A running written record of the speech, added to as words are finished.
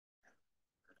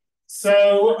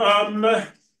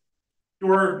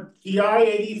Your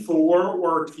TI84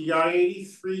 or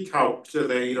TI83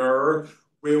 calculator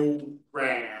will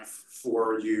graph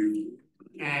for you.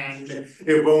 And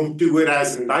it won't do it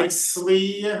as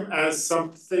nicely as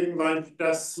something like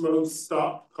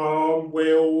Desmos.com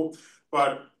will,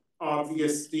 but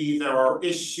obviously there are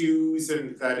issues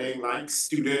in letting like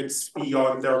students be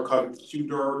on their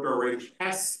computer during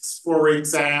tests, for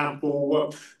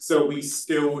example. So we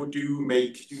still do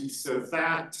make use of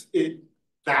that.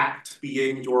 That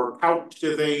being your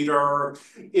calculator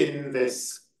in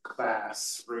this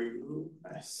classroom.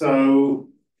 So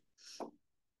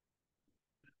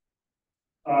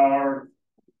our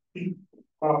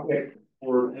topic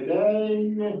for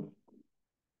today.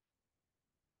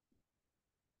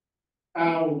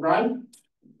 All right,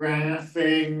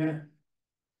 graphing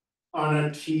on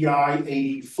a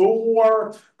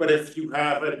TI84, but if you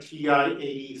have a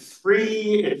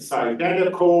TI83, it's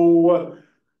identical.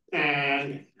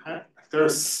 And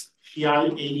there's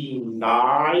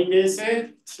TI89, is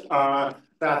it?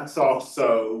 That's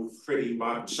also pretty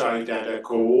much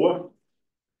identical.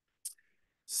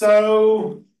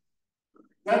 So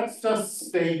let's just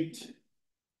state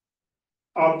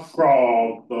a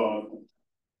problem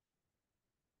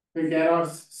to get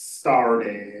us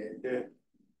started.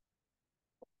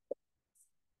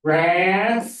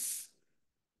 Graph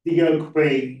the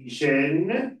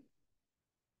equation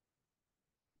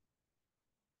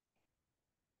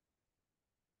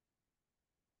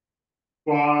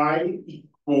y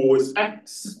equals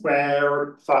x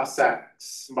squared plus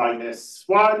x minus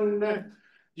 1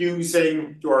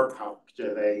 using your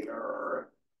calculator.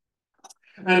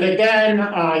 And again,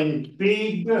 I'm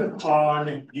big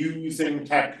on using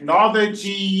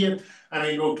technology, and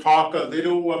I will talk a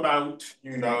little about,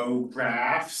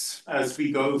 graphs as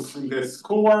we go through this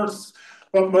course,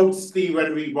 but mostly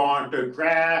when we want a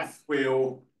graph,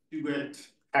 we'll do it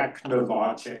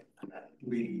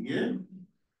technologically.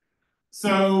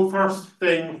 So first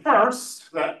thing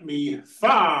first, let me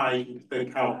find the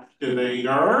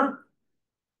calculator.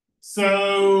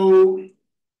 So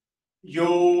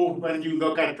when you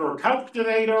look at your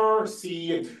calculator,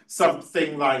 see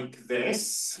something like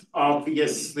this.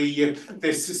 Obviously,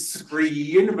 this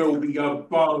screen will be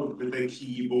above the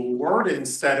keyboard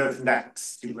instead of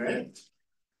next to it.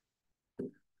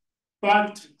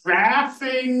 But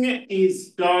graphing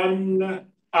is done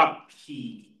up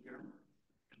here.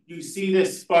 You see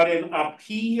this button up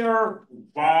here,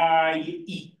 y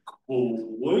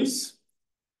equals.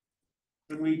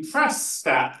 When we press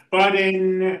that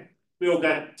button, we'll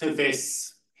get to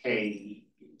this page.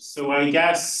 So I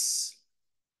guess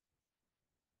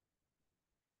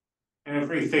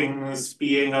everything's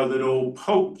being a little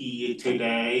pokey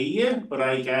today, but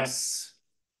I guess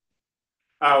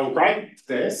I'll write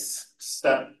this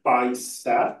step by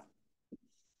step.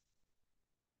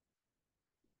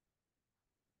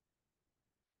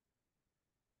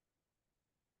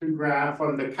 To graph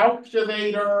on the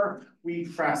calculator, we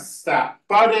press that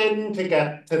button to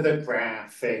get to the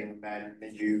graphing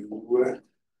menu.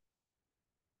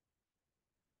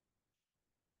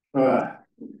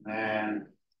 Man,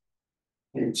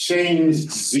 it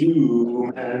changed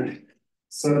Zoom and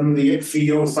suddenly it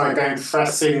feels like I'm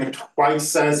pressing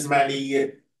twice as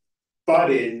many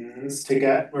buttons to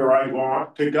get where I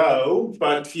want to go,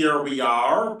 but here we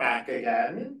are, back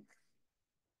again.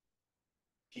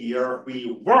 Here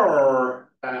we were,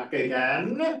 back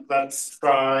again. Let's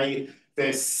try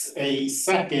this a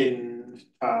second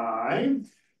time.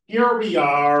 Here we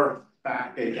are,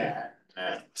 back again.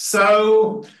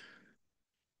 So,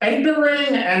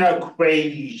 entering an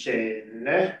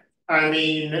equation,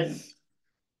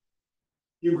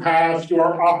 you have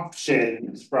your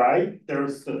options, right?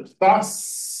 There's the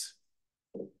plus.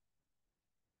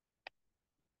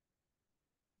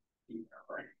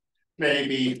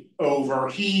 Maybe over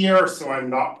here, so I'm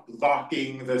not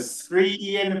blocking the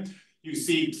screen. You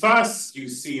see plus, you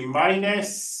see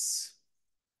minus.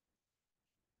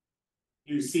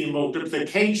 You see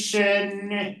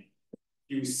multiplication.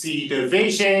 You see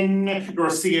division. You're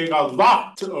seeing a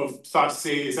lot of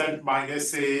pluses and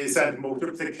minuses and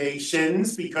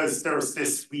multiplications because there's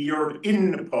this weird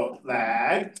input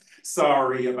lag.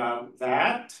 Sorry about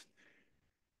that.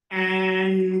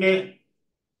 And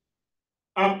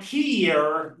up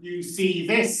here, you see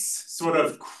this sort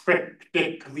of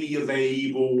cryptically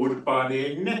labeled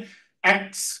button,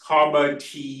 X, comma,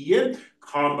 T,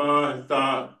 comma,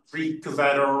 the Greek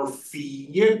letter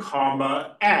phi,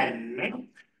 comma, N.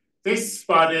 This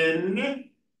button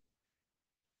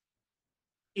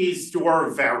is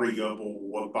your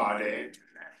variable button.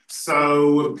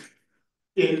 So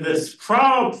in this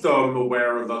problem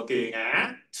we're looking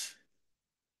at,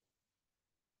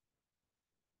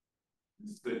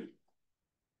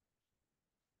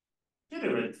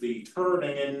 legitimately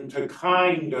turning into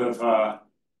kind of a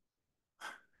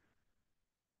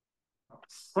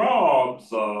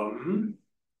problem,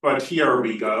 but here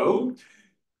we go.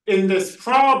 In this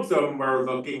problem we're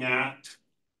looking at,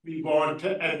 we want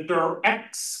to enter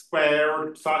x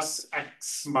squared plus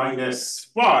x minus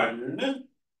 1.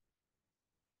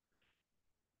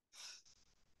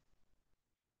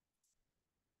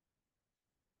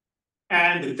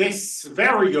 And this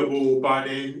variable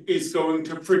button is going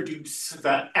to produce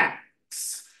the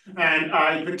x. And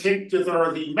I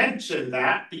particularly mention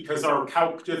that because our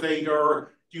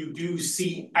calculator, you do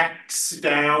see x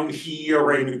down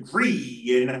here in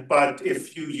green, but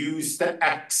if you use the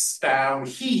x down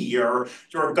here,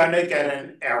 you're gonna get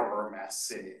an error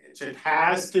message. It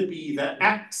has to be the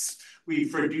x we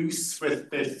produce with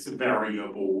this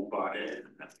variable button.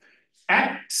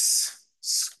 X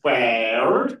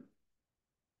squared.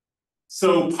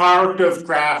 So part of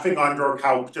graphing on your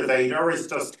calculator is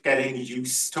just getting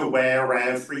used to where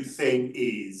everything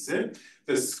is.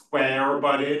 The square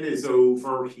button is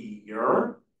over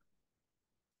here.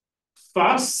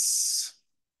 Plus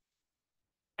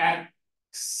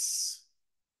x.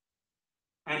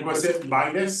 And was it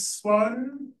minus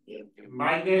 1? Yeah.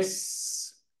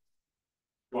 Minus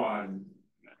 1.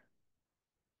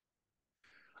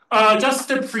 Just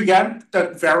to preempt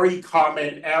a very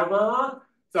common error,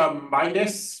 the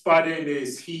minus button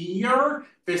is here.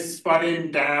 This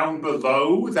button down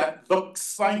below that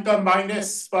looks like a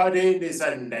minus button is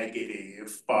a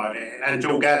negative button, and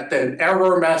you'll get an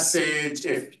error message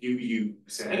if you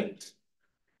use it.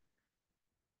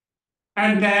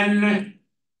 And then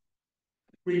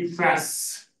we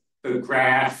press the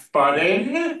graph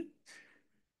button,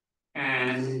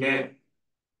 and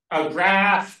a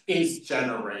graph is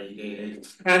generated.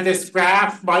 And this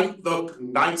graph might look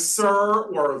nicer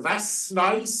or less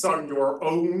nice on your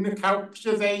own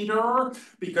calculator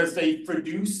because they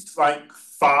produced like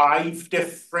 5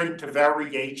 different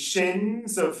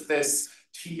variations of this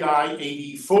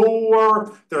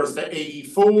TI84. There's the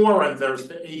 84, and there's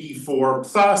the 84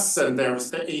 plus, and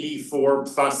there's the 84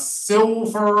 plus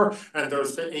silver, and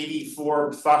there's the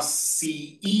 84 plus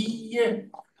CE.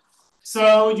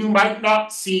 So you might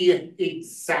not see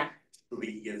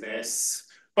exactly this,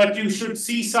 but you should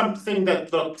see something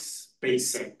that looks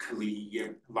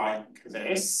basically like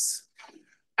this.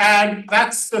 And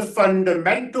that's the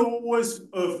fundamentals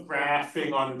of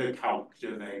graphing on the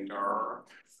calculator.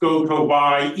 Go to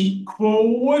y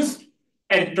equals,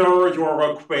 enter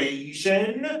your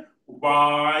equation,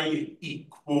 y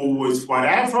equals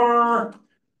whatever,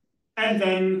 and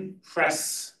then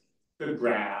press the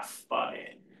graph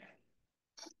button.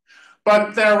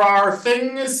 But there are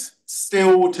things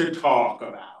still to talk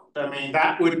about. I mean,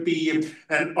 that would be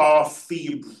an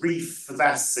awfully brief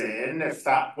lesson if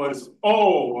that was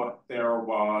all there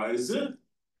was.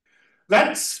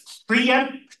 Let's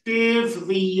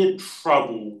preemptively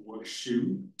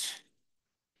troubleshoot.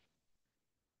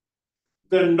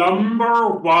 The number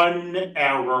one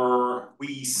error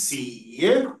we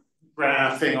see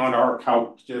graphing on our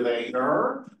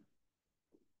calculator,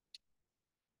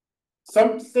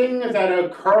 something that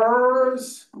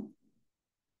occurs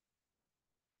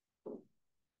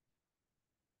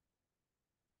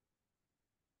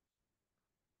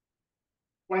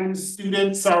when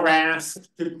students are asked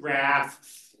to graph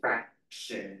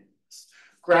fractions.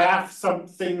 Graph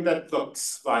something that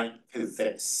looks like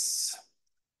this.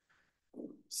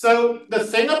 So the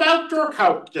thing about your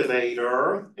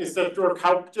calculator is that your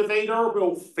calculator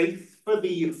will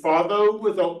faithfully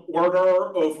follow the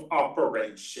order of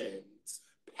operations.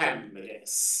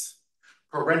 PEMDAS,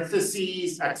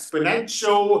 parentheses,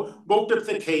 exponential,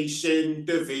 multiplication,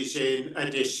 division,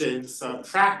 addition,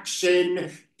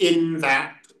 subtraction, in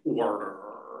that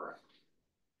order.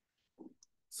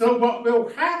 So what will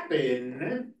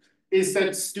happen is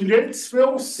that students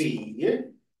will see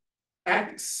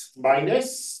x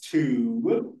minus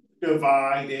 2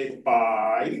 divided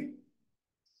by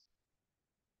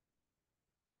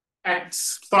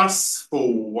x plus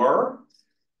 4,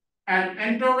 and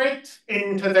enter it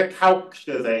into the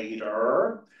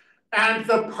calculator. And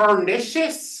the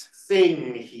pernicious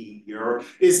thing here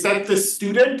is that the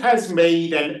student has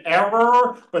made an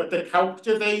error, but the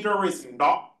calculator is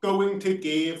not going to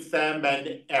give them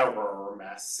an error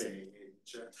message.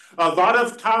 A lot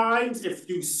of times, if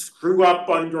you screw up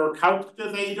on your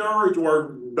calculator,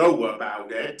 you'll know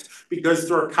about it because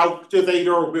your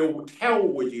calculator will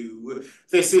tell you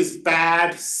this is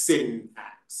bad syntax.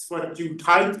 What you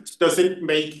typed doesn't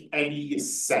make any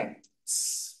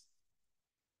sense.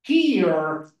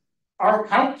 Here, our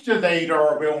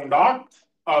calculator will not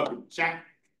object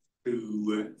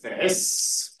to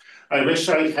this. I wish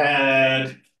I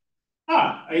had,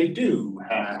 I do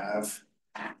have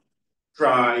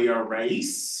dry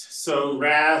erase. So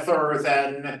rather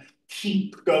than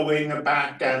keep going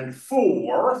back and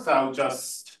forth, I'll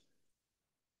just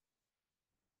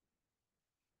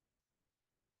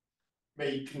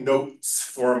make notes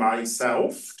for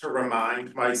myself to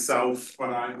remind myself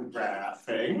when I'm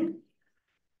graphing.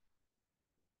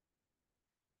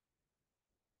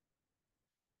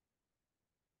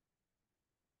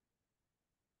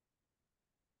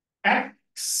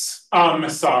 X,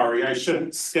 sorry, I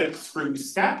shouldn't skip through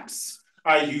steps.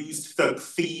 I used the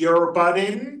clear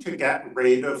button to get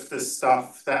rid of the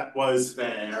stuff that was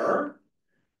there.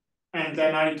 And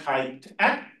then I typed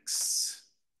X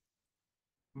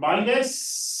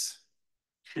minus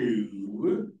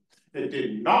 2. It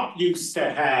did not used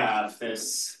to have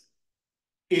this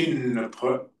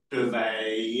input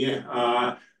delay.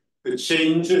 The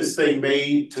changes they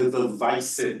made to the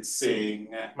licensing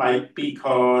might be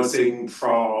causing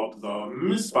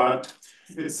problems, but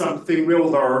it's something we'll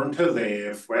learn to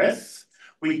live with.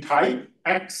 We type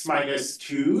x minus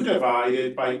 2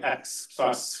 divided by x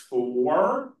plus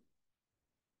 4.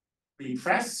 We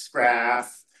press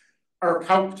graph. Our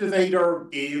calculator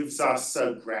gives us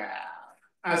a graph.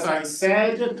 As I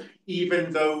said,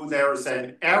 even though there's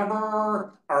an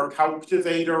error, our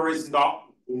calculator is not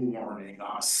warning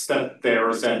us that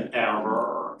there's an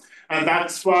error. And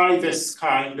that's why this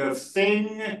kind of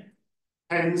thing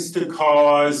tends to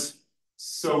cause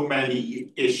so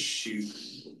many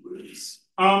issues.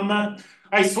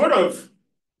 I sort of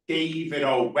gave it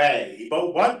away,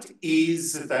 but what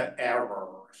is the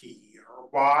error here?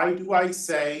 Why do I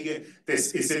say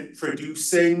this isn't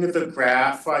producing the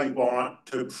graph I want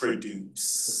to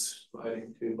produce?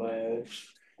 Dividing 2 by x.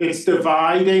 It's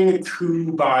dividing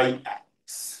 2 by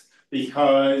x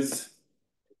because,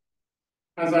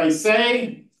 as I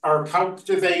say, our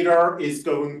calculator is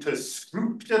going to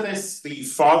scrupulously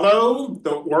follow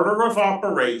the order of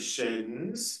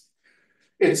operations.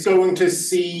 It's going to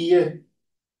see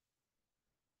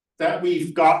that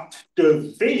we've got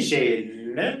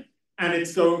division, and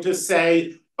it's going to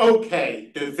say,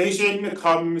 okay, division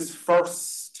comes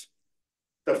first.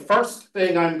 The first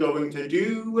thing I'm going to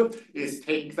do is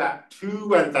take that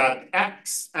 2 and that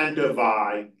x and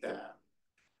divide them.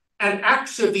 And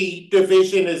actually,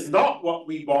 division is not what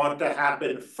we want to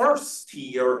happen first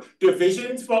here.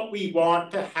 Division's what we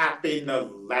want to happen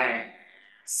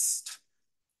last.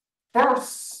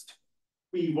 First,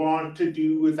 we want to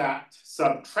do that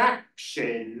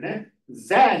subtraction,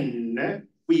 then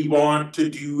we want to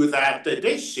do that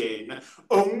addition.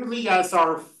 Only as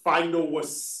our final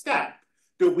step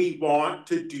do we want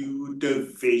to do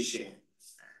division.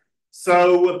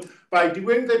 So by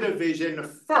doing the division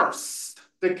first,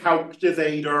 the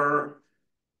calculator,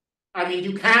 I mean,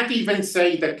 you can't even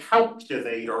say the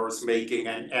calculator is making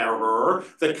an error.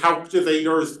 The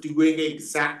calculator is doing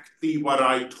exactly what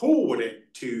I told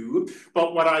it to,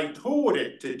 but what I told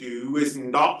it to do is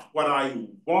not what I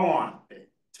want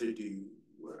it to do.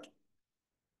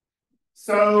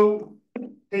 So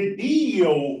to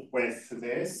deal with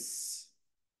this,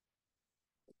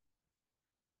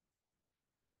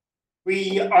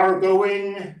 we are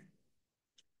going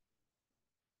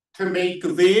to make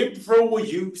liberal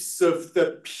use of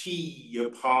the P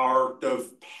part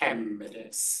of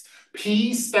PEMDAS.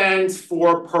 P stands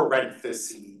for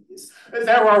parentheses.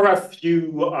 There are a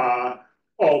few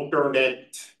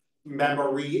alternate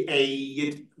memory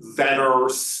aid letter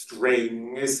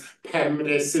strings.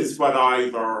 PEMDAS is what I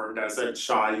learned as a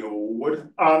child.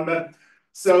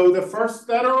 So the first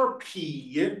letter,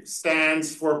 P,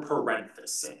 stands for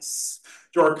parenthesis.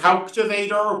 Your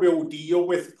calculator will deal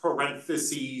with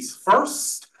parentheses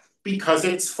first because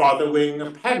it's following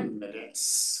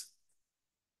PEMDAS.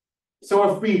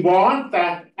 So if we want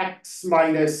that x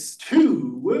minus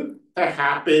 2 to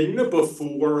happen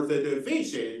before the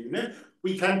division,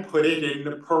 we can put it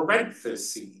in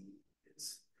parentheses.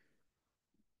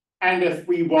 And if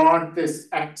we want this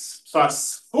x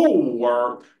plus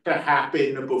 4 to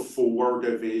happen before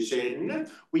division,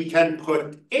 we can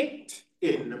put it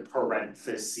in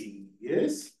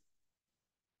parentheses.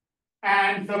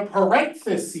 And the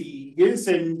parentheses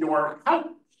in your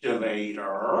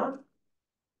calculator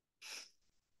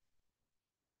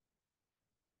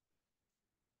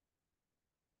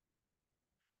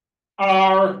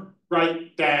are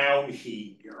right down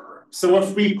here. So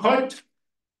if we put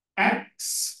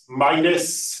x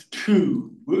minus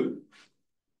 2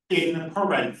 in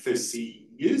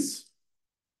parentheses.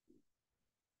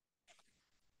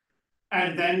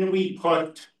 And then we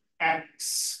put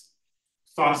x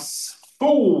plus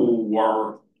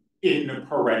 4 in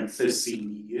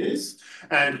parentheses,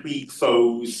 and we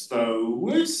close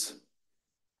those.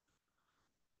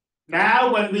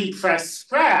 Now, when we press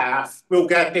graph, we'll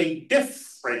get a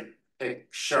different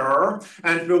picture,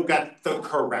 and we'll get the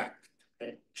correct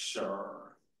picture.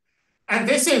 And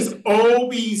this is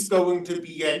always going to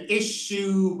be an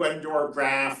issue when you're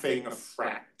graphing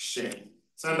fractions.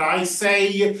 And I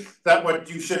say that what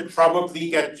you should probably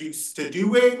get used to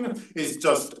doing is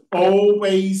just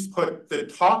always put the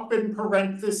top in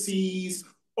parentheses,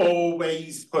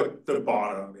 always put the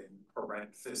bottom in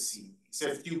parentheses.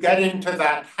 If you get into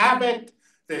that habit,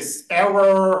 this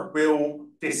error will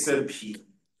disappear.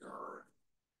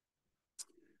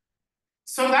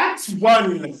 So that's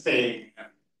one thing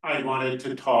I wanted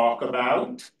to talk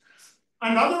about.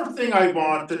 Another thing I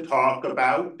want to talk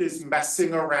about is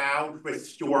messing around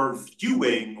with your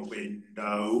viewing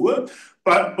window.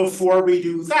 But before we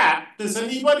do that, does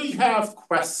anybody have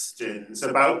questions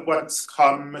about what's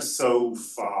come so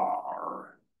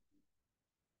far?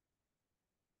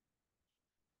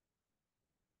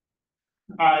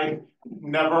 I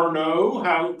never know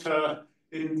how to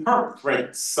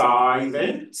interpret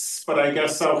silence, but I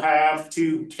guess I'll have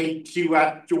to take you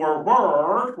at your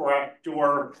word or at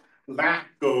your lack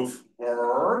of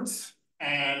words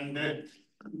and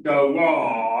go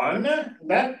on.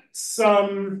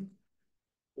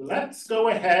 Let's go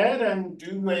ahead and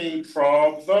do a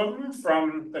problem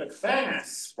from the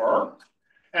class work,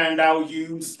 and I'll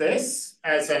use this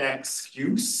as an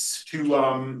excuse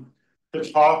to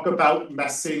talk about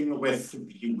messing with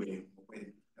viewing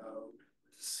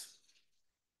windows.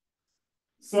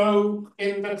 So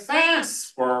in the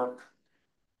class work,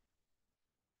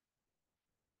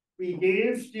 we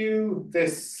gave you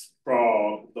this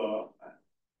problem.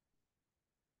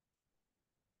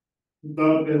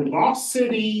 The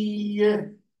velocity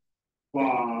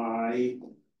y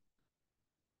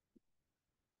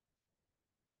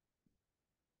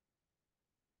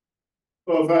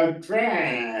of a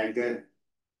drag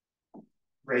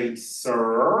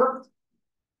racer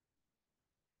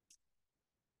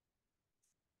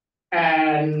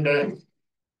and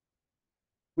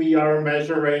we are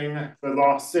measuring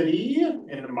velocity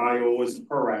in miles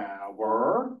per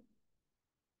hour,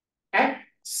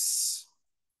 x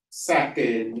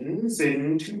seconds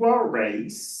into a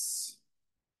race,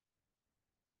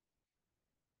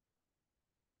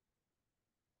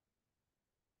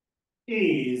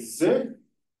 is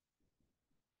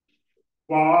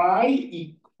y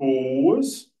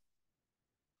equals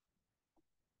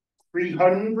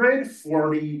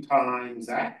 340 times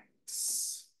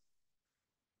x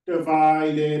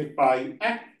divided by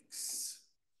x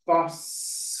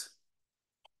plus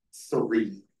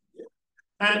 3.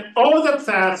 And all the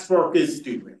class work is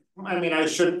doing, I mean, I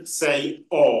shouldn't say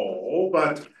all,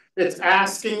 but it's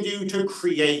asking you to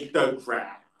create a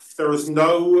graph.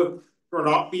 You're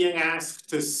not being asked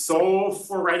to solve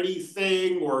for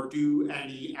anything or do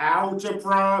any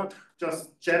algebra,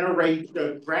 just generate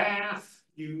a graph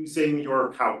using your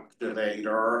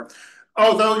calculator.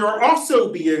 Although you're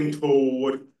also being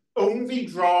told, only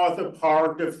draw the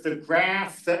part of the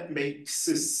graph that makes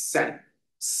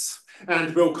sense.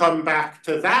 And we'll come back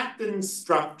to that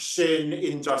instruction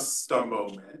in just a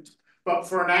moment. But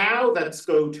for now, let's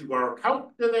go to our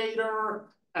calculator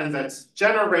and let's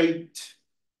generate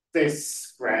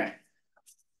this graph.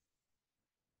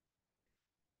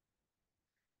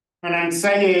 And I'm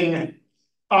saying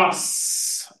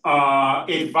us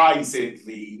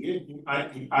advisedly.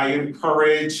 I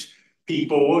encourage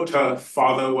people to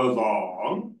follow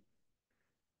along.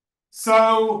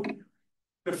 So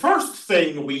the first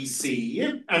thing we see,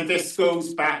 and this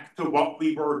goes back to what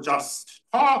we were just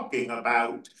talking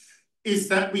about, is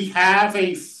that we have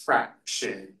a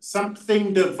fraction,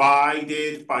 something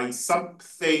divided by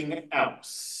something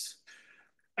else.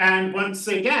 And once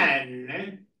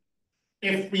again,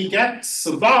 if we get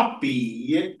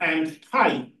sloppy and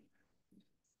type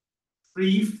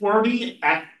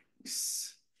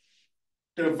 340x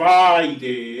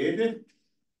divided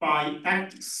by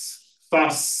x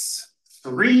plus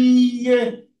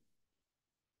 3,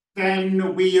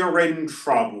 then we are in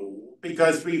trouble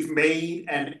because we've made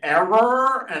an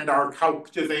error and our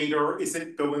calculator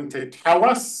isn't going to tell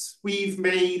us we've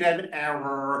made an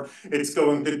error. It's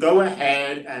going to go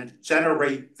ahead and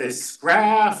generate this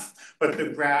graph, but the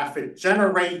graph it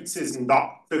generates is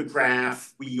not the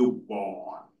graph we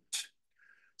want.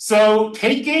 So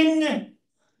taking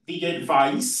the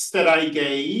advice that I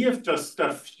gave just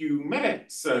a few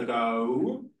minutes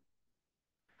ago,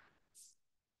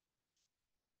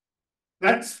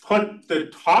 let's put the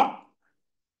top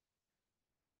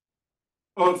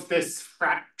of this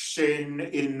fraction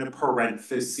in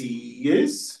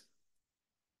parentheses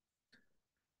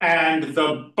and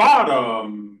the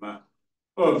bottom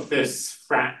of this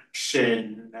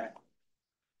fraction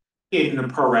in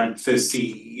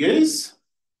parentheses.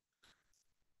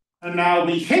 And now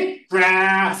we hit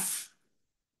graph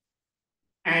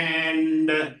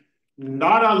and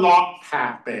not a lot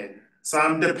happens.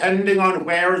 Depending on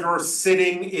where you're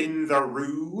sitting in the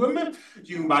room,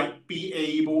 you might be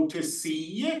able to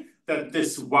see that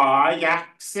this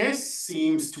y-axis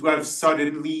seems to have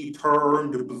suddenly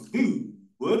turned blue,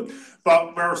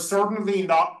 but we're certainly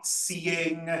not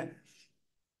seeing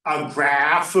a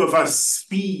graph of a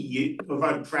speed of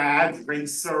a drag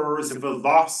racer's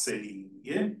velocity.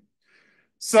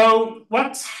 So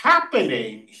what's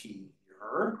happening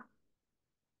here?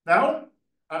 No,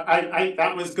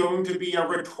 that was going to be a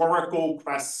rhetorical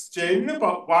question,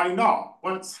 but why not?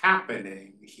 What's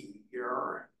happening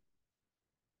here?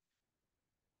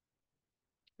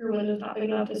 Your window's not big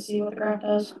enough to see what the graph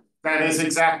does. That is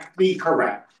exactly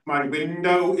correct. My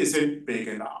window isn't big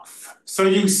enough. So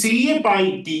you see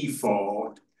by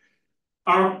default,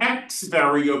 our x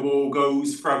variable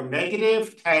goes from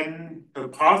 -10 to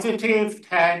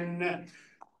 +10,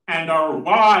 and our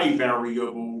y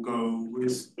variable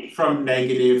goes from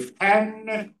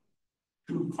 -10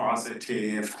 to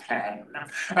 +10.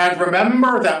 And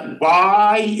remember that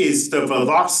y is the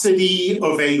velocity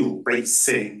of a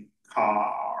racing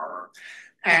car.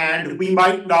 And we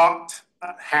might not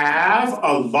have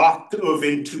a lot of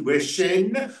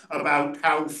intuition about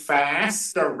how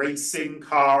fast a racing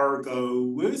car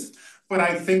goes, but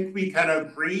I think we can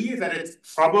agree that it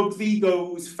probably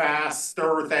goes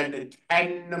faster than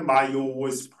 10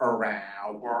 miles per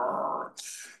hour.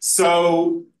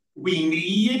 So we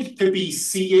need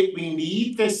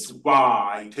this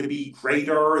y to be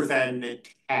greater than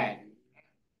 10.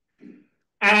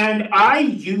 And I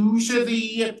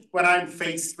usually, when I'm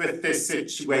faced with this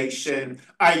situation,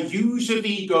 I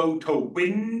usually go to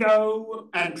window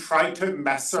and try to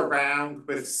mess around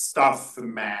with stuff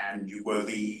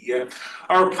manually.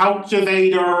 Our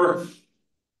calculator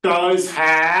does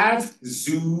have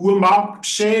zoom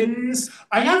options.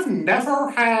 I have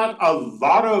never had a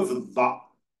lot of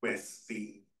luck with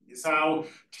these. I'll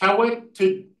tell it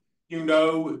to,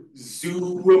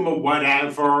 zoom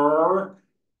whatever,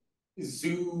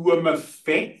 zoom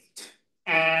fit,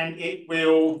 and it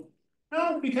will,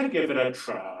 well, we can give it a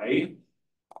try.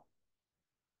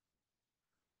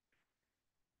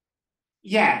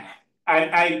 Yeah,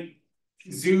 I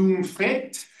zoom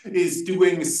fit is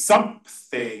doing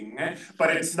something,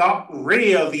 but it's not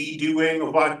really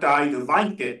doing what I'd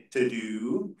like it to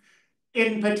do.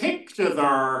 In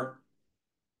particular,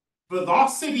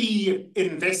 velocity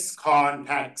in this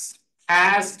context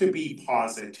has to be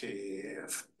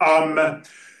positive.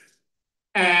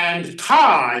 And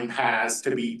time has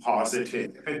to be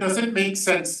positive. It doesn't make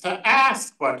sense to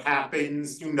ask what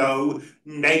happens,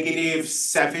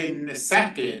 -7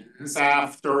 seconds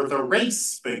after the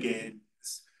race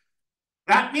begins.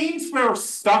 That means we're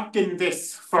stuck in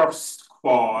this first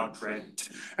quadrant.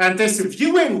 And this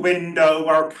viewing window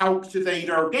our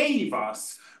calculator gave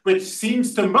us, which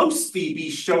seems to mostly be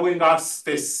showing us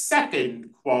this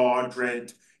second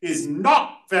quadrant, is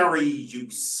not very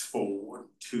useful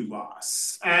to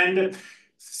us. And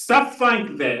stuff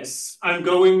like this, I'm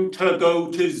going to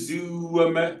go to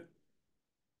zoom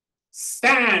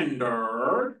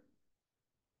standard,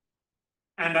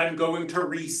 and I'm going to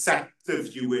reset the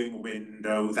viewing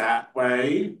window that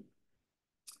way.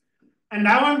 And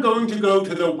now I'm going to go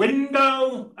to the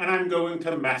window, and I'm going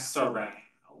to mess around.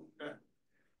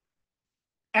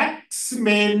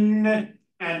 X-min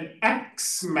and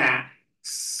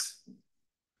X-max.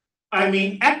 I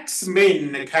mean,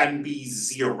 X-min can be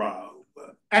 0.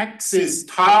 X is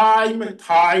time,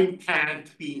 time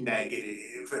can't be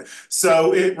negative.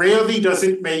 So it really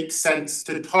doesn't make sense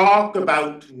to talk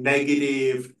about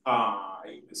negative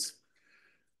times.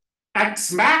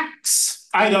 X-max,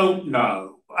 I don't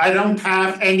know. I don't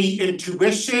have any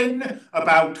intuition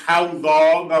about how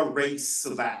long a race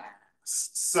lasts.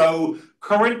 So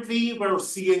currently we're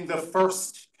seeing the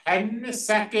first 10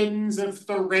 seconds of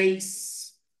the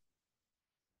race.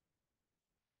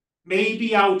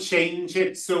 Maybe I'll change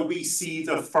it so we see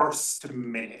the first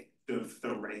minute of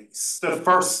the race, the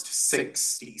first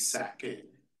 60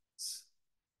 seconds.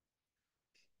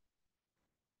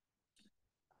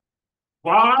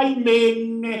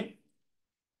 Y-min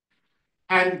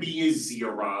can be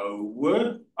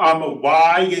 0.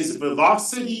 Y is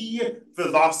velocity.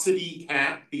 Velocity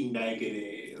can't be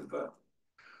negative.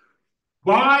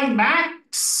 Y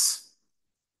max,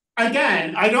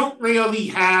 again, I don't really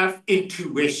have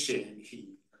intuition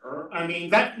here. I mean,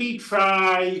 let me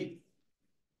try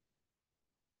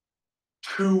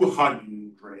 200.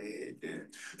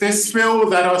 This will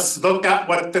let us look at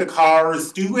what the car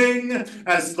is doing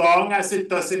as long as it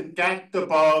doesn't get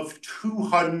above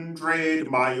 200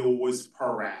 miles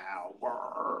per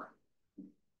hour.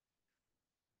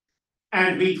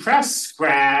 And we press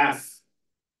graph,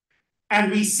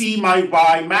 and we see my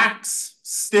Y max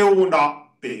still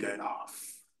not big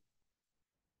enough.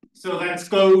 So let's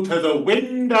go to the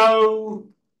window,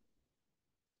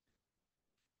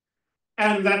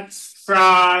 and let's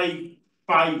try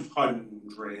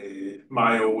 500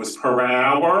 miles per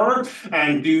hour.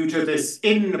 And due to this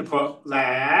input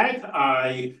lag,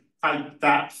 I typed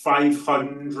that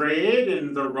 500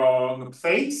 in the wrong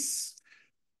place.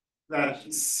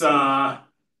 Let's go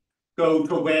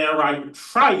to where I'm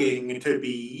trying to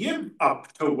be,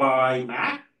 up to Y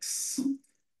max.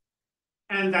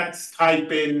 And let's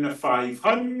type in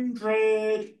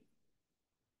 500.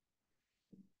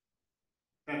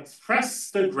 Let's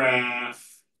press the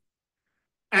graph.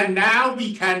 And now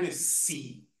we can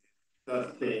see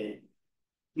the thing.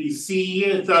 We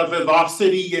see the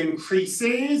velocity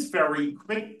increases very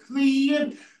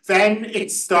quickly, then it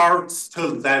starts to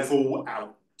level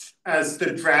out as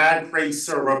the drag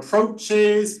racer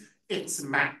approaches its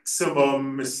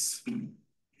maximum speed.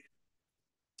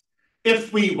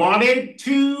 If we wanted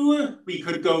to, we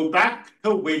could go back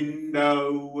to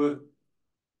window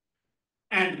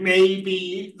and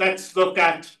maybe let's look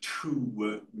at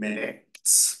 2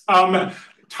 minutes.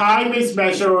 Time is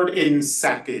measured in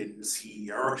seconds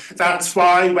here. That's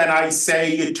why when I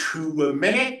say 2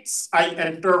 minutes, I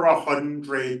enter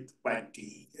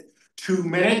 120. 2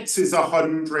 minutes is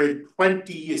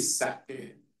 120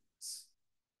 seconds.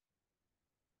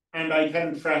 And I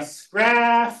can press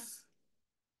graph.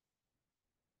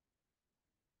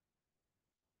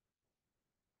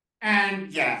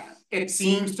 And yeah, it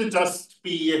seems to just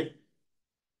be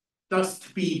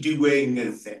doing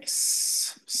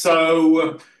this.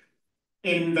 So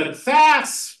in the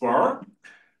class work,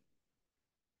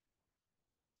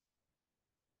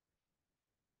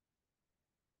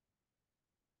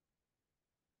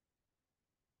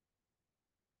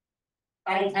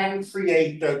 I can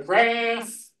create a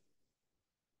graph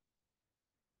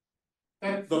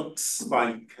that looks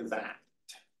like that.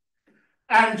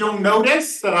 And you'll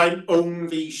notice that I'm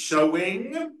only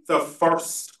showing the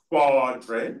first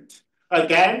quadrant.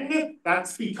 Again,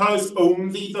 that's because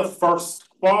only the first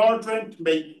quadrant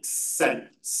makes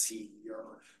sense here.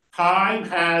 Time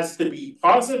has to be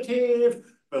positive,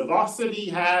 velocity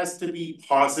has to be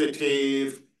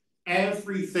positive,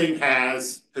 everything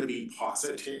has to be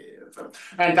positive.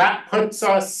 And that puts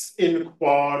us in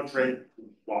quadrant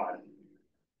 1.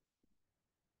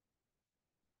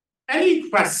 Any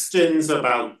questions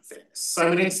about this? I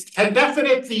mean, it can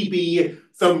definitely be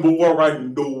the more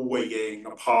annoying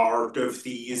part of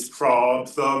these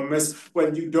problems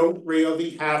when you don't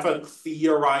really have a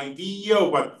clear idea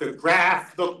what the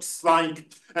graph looks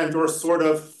like and you're sort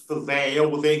of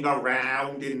flailing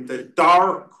around in the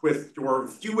dark with your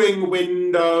viewing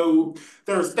window.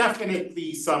 There's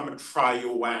definitely some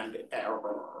trial and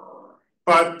error.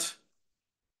 But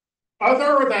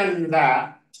other than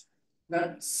that,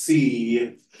 let's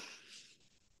see.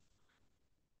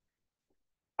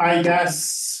 I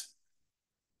guess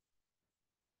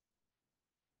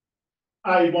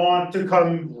I want to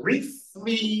come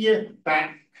briefly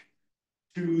back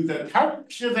to the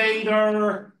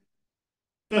calculator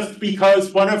just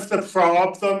because one of the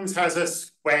problems has a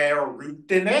square root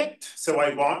in it. So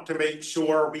I want to make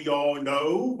sure we all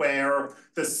know where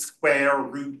the square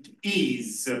root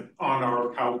is on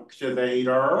our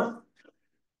calculator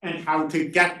and how to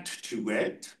get to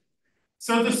it.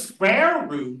 So the square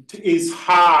root is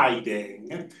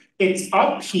hiding. It's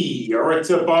up here,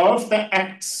 it's above the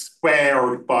x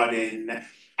squared button,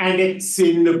 and it's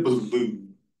in blue.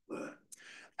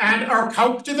 And our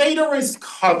calculator is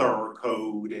color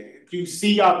coded. You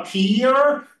see up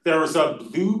here, there's a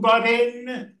blue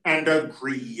button and a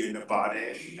green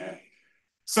button.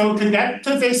 So to get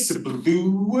to this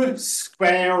blue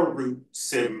square root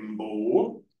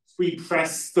symbol, we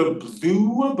press the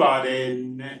blue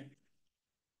button.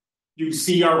 You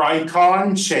see our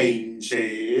icon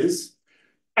changes.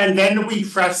 And then we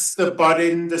press the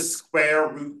button, the square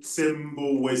root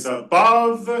symbol is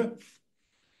above.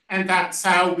 And that's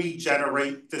how we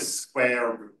generate the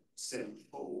square root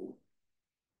symbol.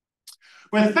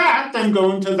 With that, I'm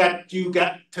going to let you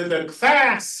get to the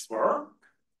classwork.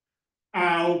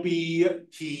 I'll be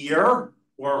here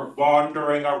or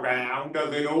wandering around a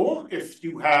little if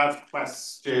you have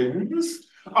questions.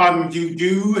 You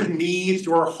do need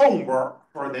your homework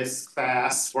for this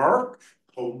classwork.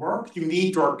 You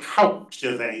need your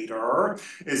calculator,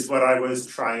 is what I was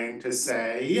trying to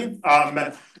say.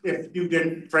 If you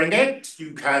didn't bring it,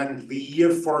 you can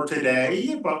leave for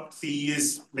today, but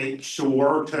please make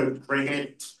sure to bring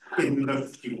it in the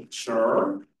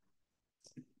future.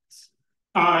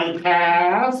 I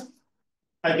have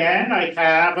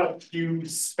a few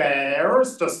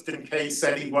spares just in case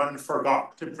anyone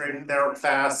forgot to bring their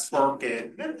classwork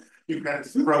in. You can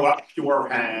throw up your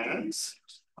hands.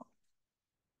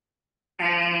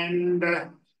 And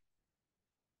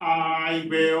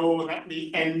let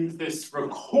me end this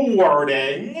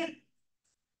recording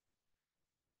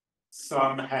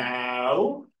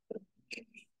somehow.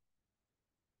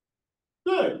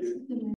 Good.